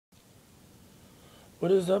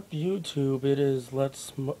What is up, YouTube? It is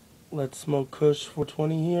Let's Smoke Kush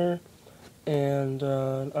 420 here, and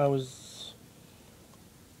I was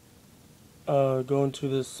going to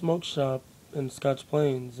this smoke shop in Scotch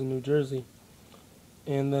Plains in New Jersey,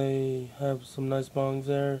 and they have some nice bongs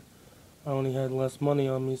there. I only had less money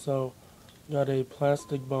on me, so got a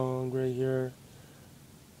plastic bong right here,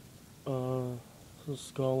 with a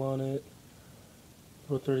skull on it,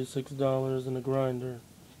 for $36 and a grinder.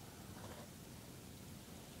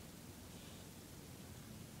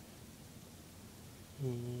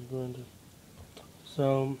 Grinder.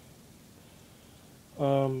 So.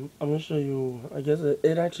 I'm gonna show you. I guess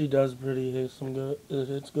it actually does pretty hit some good. It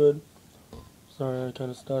hits good. Sorry, I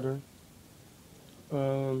kind of stutter.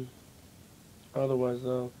 Um, Otherwise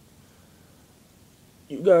though,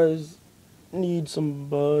 you guys need some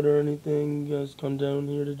bud or anything? You guys come down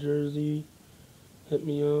here to Jersey, hit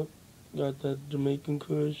me up. Got that Jamaican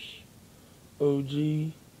Kush,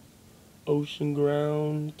 OG, Ocean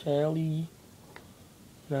Ground, Cali.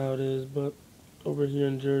 Now it is, but over here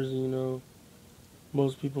in Jersey,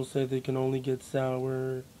 most people say they can only get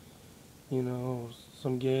sour,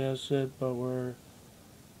 some gay ass shit, but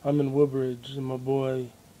I'm in Woodbridge, and my boy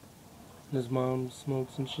and his mom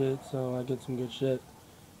smokes and shit, so I get some good shit.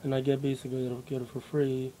 And I get it for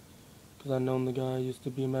free, because I known the guy. I used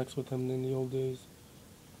to BMX with him in the old days.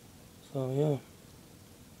 So, yeah.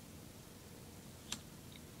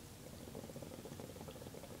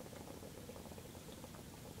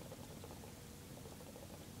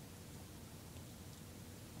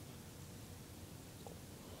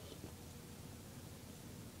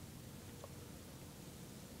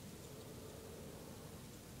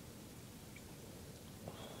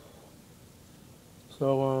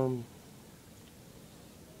 So,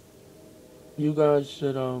 you guys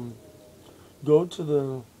should, go to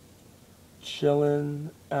the Chillin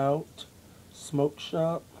Out Smoke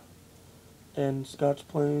Shop in Scotch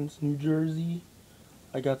Plains, New Jersey.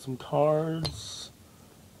 I got some cards.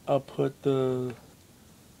 I'll put the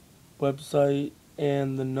website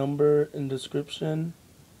and the number in description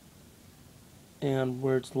and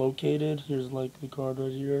where it's located. Here's like the card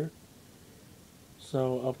right here.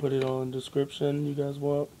 So I'll put it all in description. You guys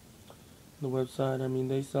want the website? I mean,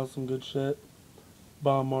 they sell some good shit.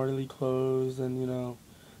 Bob Marley clothes, and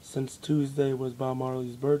since Tuesday was Bob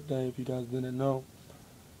Marley's birthday, if you guys didn't know,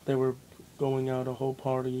 they were going out a whole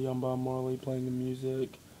party on Bob Marley, playing the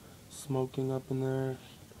music, smoking up in there.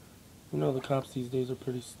 The cops these days are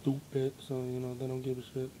pretty stupid, so they don't give a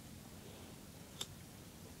shit.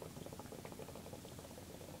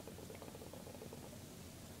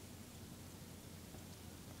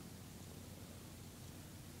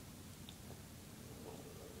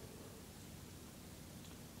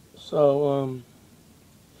 So,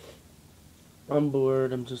 I'm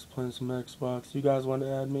bored. I'm just playing some Xbox. You guys want to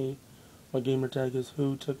add me? My gamer tag is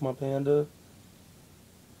Who Took My Panda.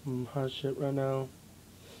 I'm hot shit right now.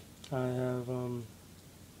 I have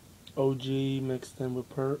OG mixed in with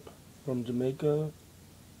Perp from Jamaica.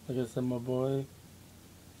 Like I said, my boy.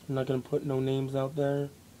 I'm not gonna put no names out there,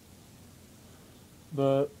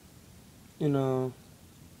 but just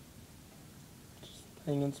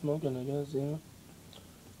hanging, smoking, I guess.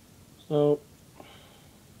 So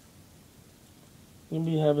I'm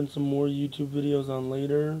gonna be having some more YouTube videos on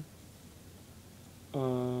later.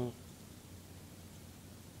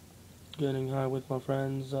 Getting high with my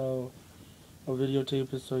friends. I'll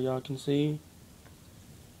videotape it so y'all can see.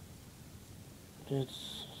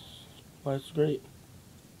 Life's great.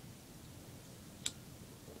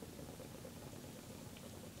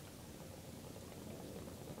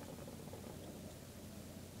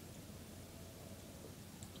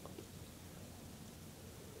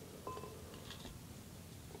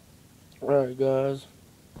 Alright, guys.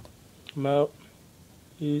 I'm out.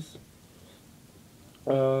 Peace.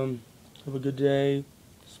 Have a good day.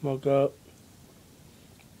 Smoke up.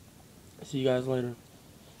 See you guys later.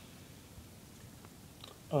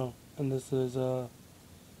 Oh, and this is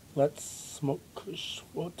Let's Smoke Kush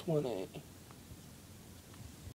 420.